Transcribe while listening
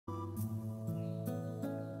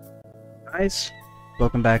Guys,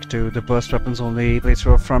 welcome back to the Burst Weapons Only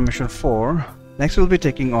playthrough from Mission 4. Next we'll be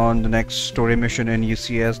taking on the next story mission in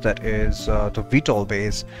UCS, that is the VTOL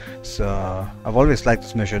base. So I've always liked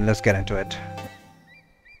this mission, let's get into it.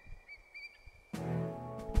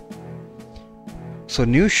 So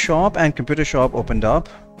new shop and computer shop opened up.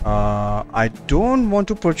 I don't want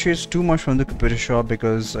to purchase too much from the computer shop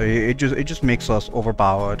because it just makes us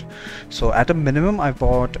overpowered. So at a minimum I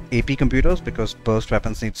bought AP computers because burst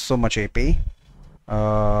weapons need so much AP.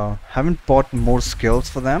 Haven't bought more skills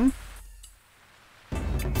for them.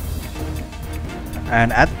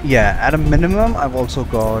 And at a minimum I've also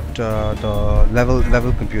got the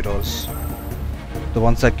level computers. The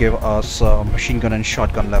ones that give us machine gun and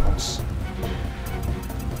shotgun levels.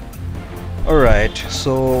 Alright,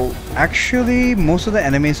 so actually most of the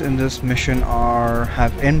enemies in this mission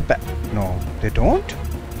have impact. No, they don't?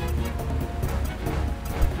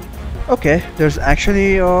 Okay, there's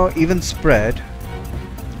actually even spread.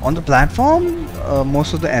 On the platform,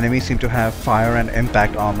 most of the enemies seem to have fire and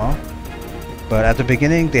impact armor. But at the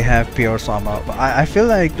beginning they have pierce armor. I feel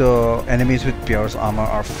like the enemies with pierce armor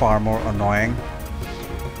are far more annoying.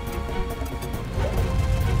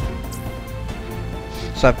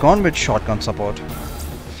 So I've gone with shotgun support,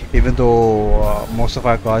 even though most of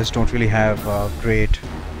our guys don't really have great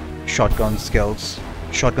shotgun skills,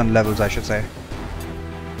 shotgun levels I should say.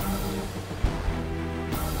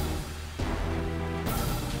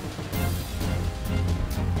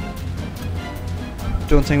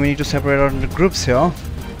 Don't think we need to separate out into groups here.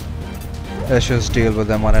 Let's just deal with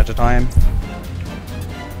them one at a time.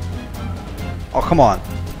 Oh come on.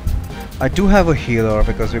 I do have a healer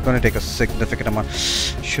because we're going to take a significant amount.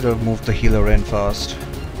 Should have moved the healer in first.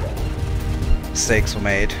 Mistakes were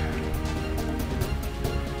made.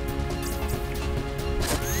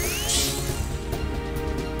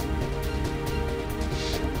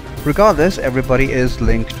 Regardless, everybody is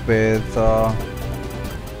linked with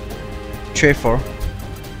Chaeffer.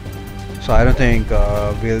 So I don't think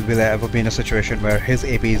we'll ever be in a situation where his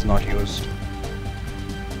AP is not used.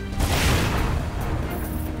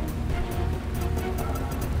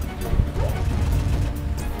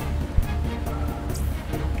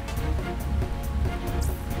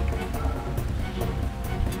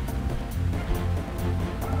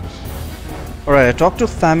 Alright, I talked to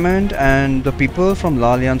Thammond, and the people from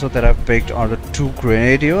La Alianza that I've picked are the 2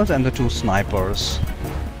 grenadiers and the 2 snipers.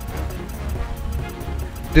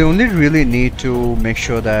 They only really need to make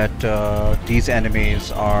sure that these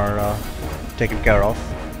enemies are taken care of.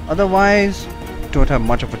 Otherwise, don't have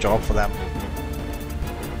much of a job for them.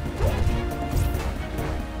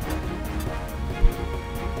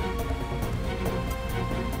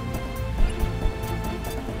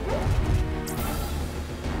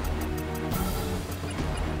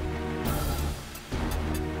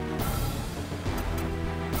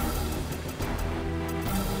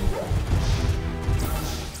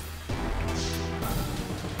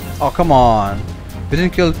 Oh come on, we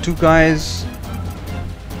didn't kill 2 guys.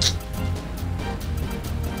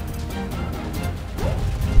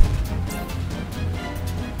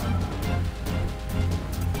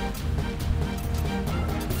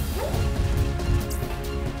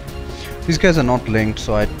 These guys are not linked,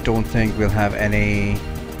 so I don't think we'll have any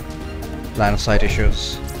line of sight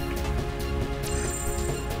issues.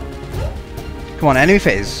 Come on, enemy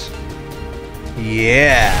phase.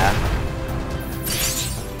 Yeah.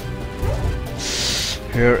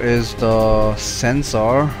 Here is the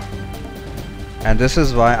sensor, and this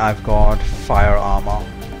is why I've got fire armor.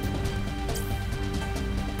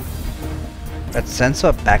 That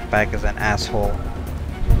sensor backpack is an asshole.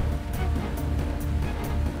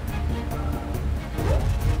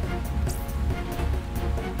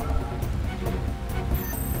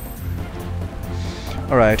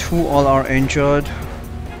 Alright, who all are injured?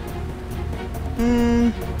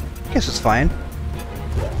 Guess it's fine.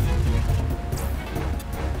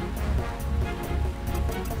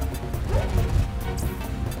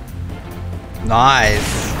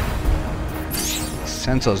 Nice!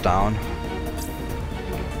 Sensors down.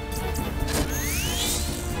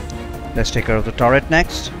 Let's take care of the turret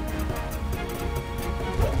next.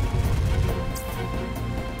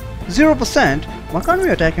 0%? Why can't we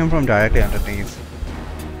attack him from directly underneath?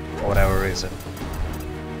 For whatever reason.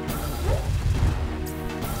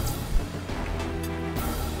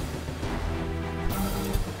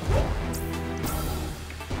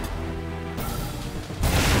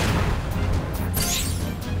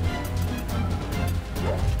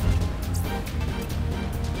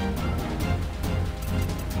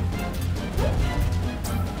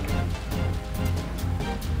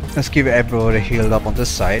 Let's keep everybody healed up on this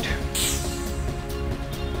side.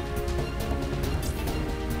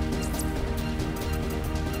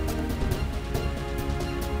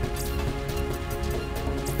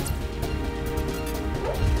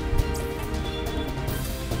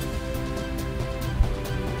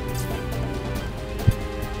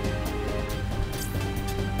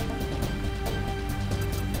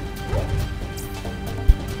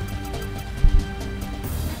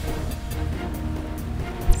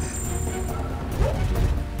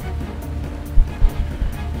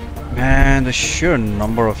 And the sheer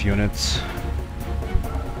number of units.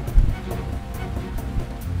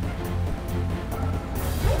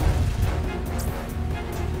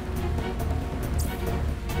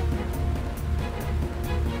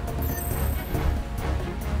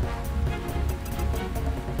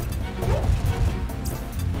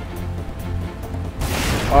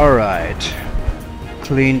 Alright,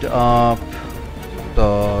 cleaned up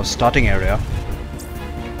the starting area.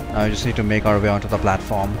 Now we just need to make our way onto the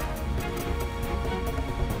platform.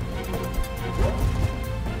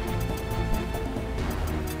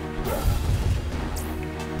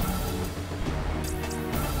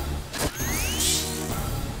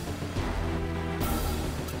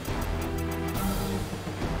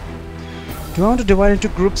 Do I want to divide into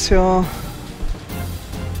groups here?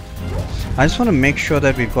 I just want to make sure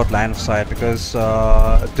that we've got line of sight, because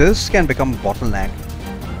this can become a bottleneck.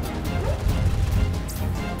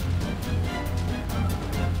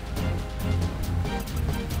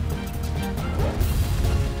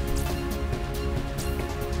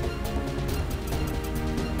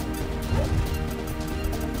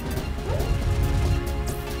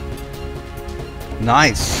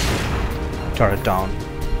 Nice! Turret down.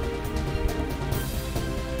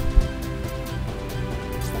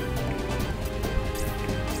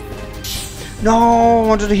 No, I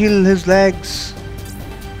wanted to heal his legs.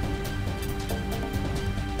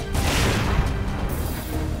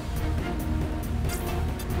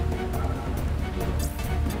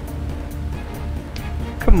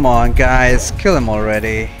 Come on, guys, kill him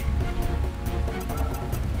already.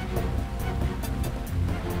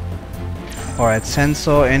 Alright,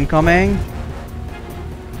 sensor incoming.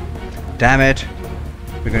 Damn it.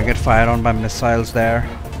 We're gonna get fired on by missiles there.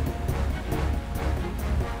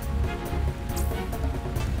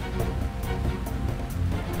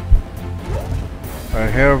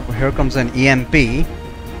 Here comes an EMP. I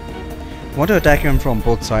want to attack him from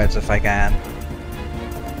both sides if I can.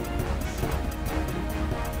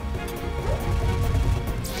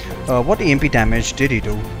 What EMP damage did he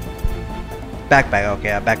do? Backpack,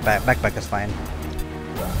 okay, backpack is fine.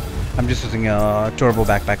 I'm just using turbo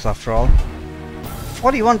backpacks after all.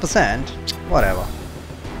 41%? Whatever.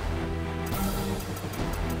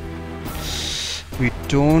 We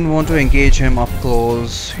don't want to engage him up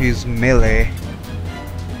close, he's melee.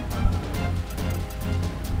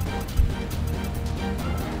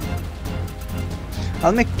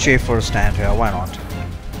 I'll make Chaeffer stand here, why not?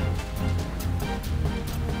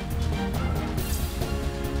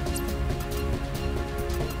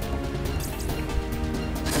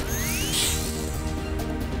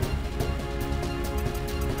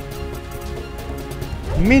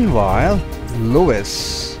 Meanwhile,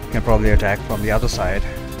 Lewis can probably attack from the other side.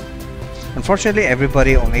 Unfortunately,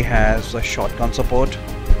 everybody only has a shotgun support,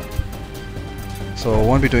 so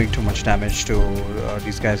won't be doing too much damage to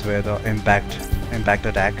these guys with the impact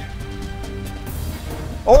attack.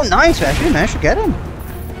 Oh, nice! We actually managed to get him.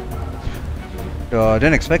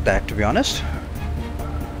 Didn't expect that, to be honest.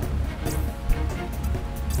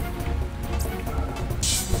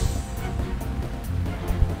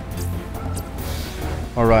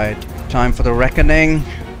 Alright, time for the reckoning.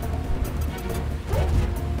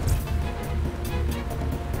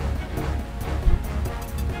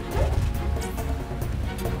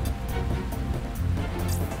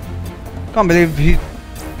 Can't believe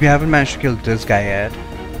we haven't managed to kill this guy yet.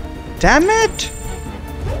 Damn it!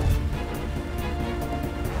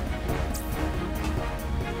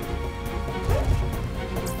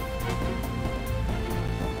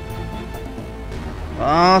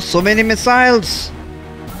 Ah, so many missiles!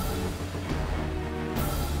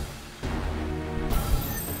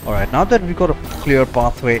 Alright, now that we've got a clear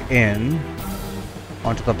pathway in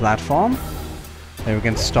onto the platform, then we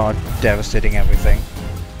can start devastating everything.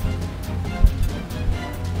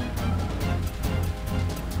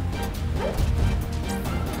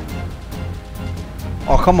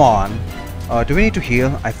 Oh, come on. Do we need to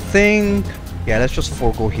heal? I think... yeah, let's just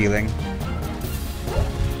forego healing.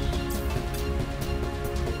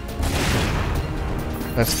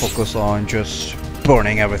 Let's focus on just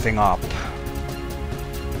burning everything up.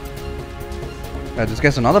 This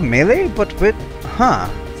guy's another melee, but with,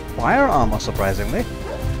 fire armor, surprisingly.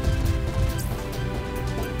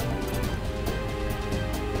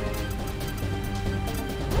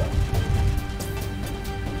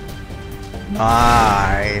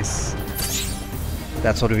 Nice.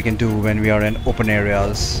 That's what we can do when we are in open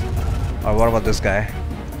areas. Or what about this guy?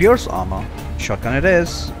 Pierce armor. Shotgun it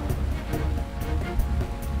is.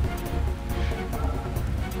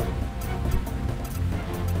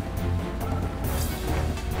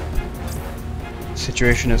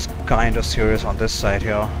 Situation is kind of serious on this side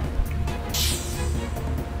here.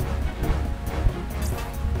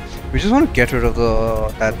 We just want to get rid of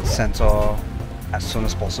that sensor as soon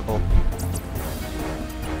as possible.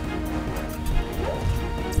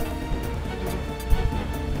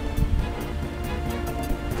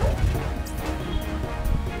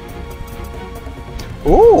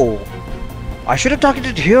 Oh! I should have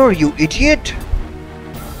targeted here, you idiot!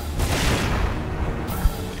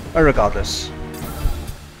 Regardless.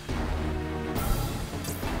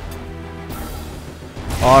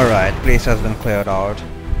 Alright, place has been cleared out.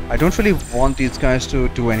 I don't really want these guys to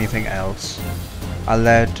do anything else. I'll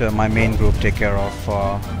let my main group take care of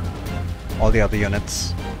all the other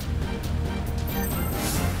units.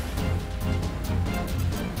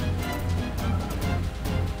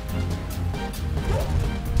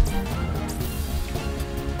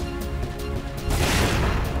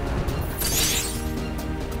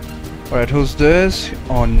 Alright, who's this?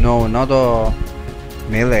 Oh no, another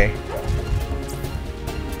melee.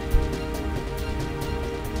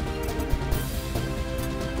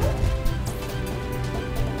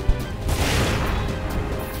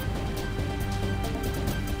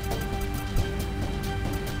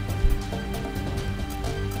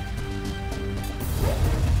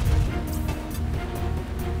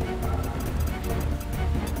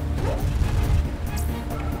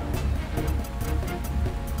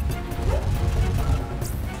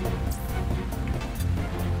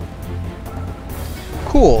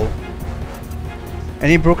 Cool.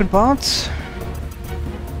 Any broken parts?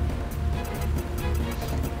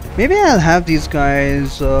 Maybe I'll have these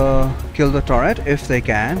guys kill the turret if they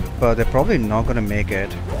can, but they're probably not gonna make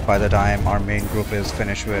it by the time our main group is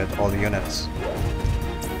finished with all the units.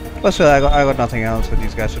 But still, I got nothing else for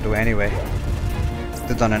these guys to do anyway.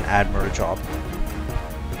 They've done an admirable job.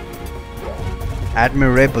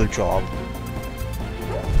 Admirable job.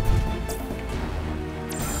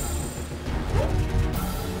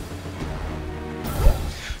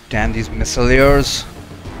 Damn these missileers.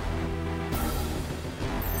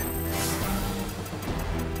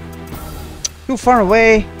 Too far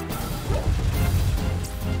away.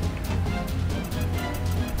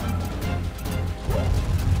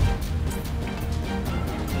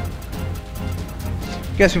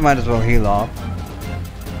 Guess we might as well heal up.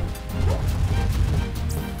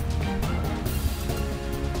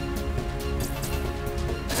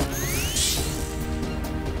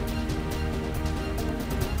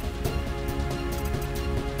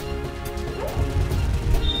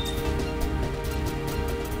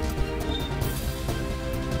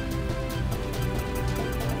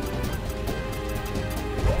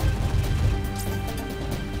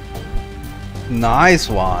 Nice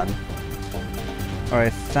one.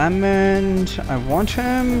 Alright, Thammond, I want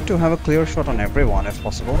him to have a clear shot on everyone if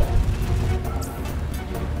possible.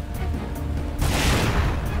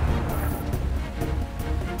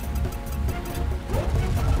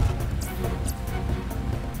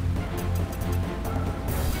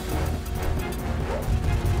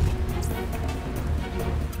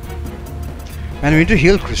 And we need to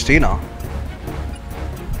heal Christina.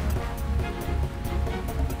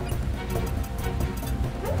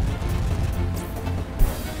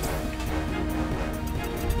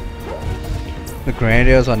 The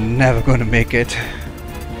Grenadiers are never going to make it.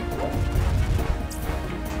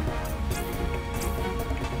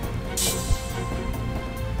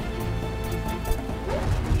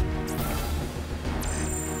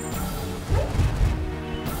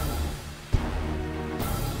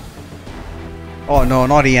 Oh no,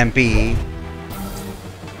 not EMP.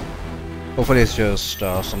 Hopefully it's just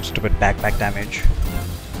some stupid backpack damage.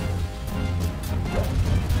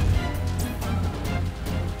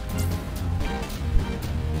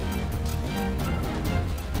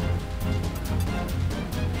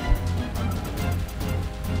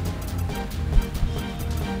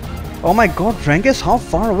 Oh my god, Renges, how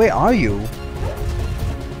far away are you?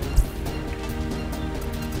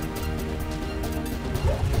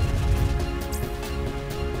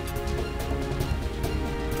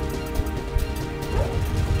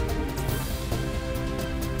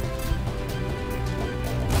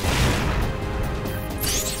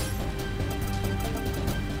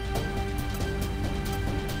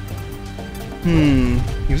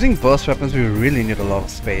 Using burst weapons, we really need a lot of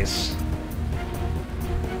space.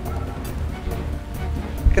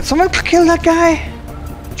 Can someone kill that guy?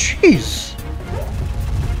 Jeez.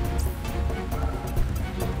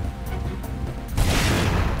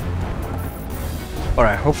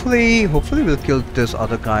 Alright, hopefully we'll kill this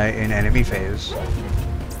other guy in enemy phase.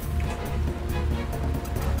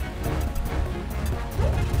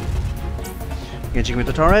 Engaging with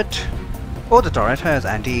the turret. Oh, the turret has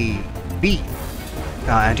anti-B.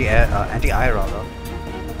 Anti-air rather.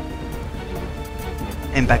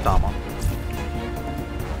 impact armor.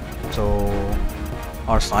 So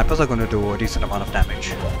our snipers are going to do a decent amount of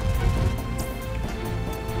damage.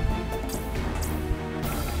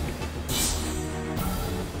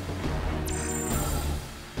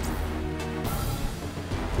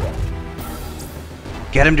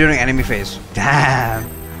 Get him during enemy phase. Damn!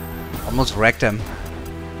 Almost wrecked him.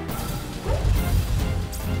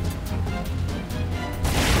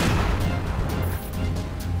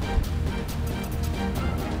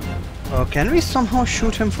 Can we somehow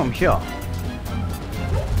shoot him from here?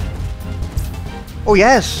 Oh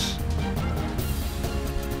yes!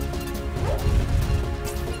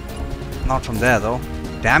 Not from there though.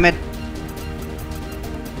 Damn it!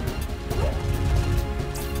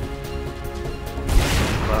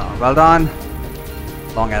 Well done.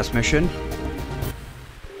 Long ass mission.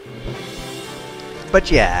 But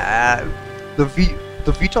yeah, the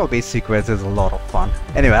VTOL based sequence is a lot of fun.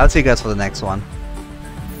 Anyway, I'll see you guys for the next one.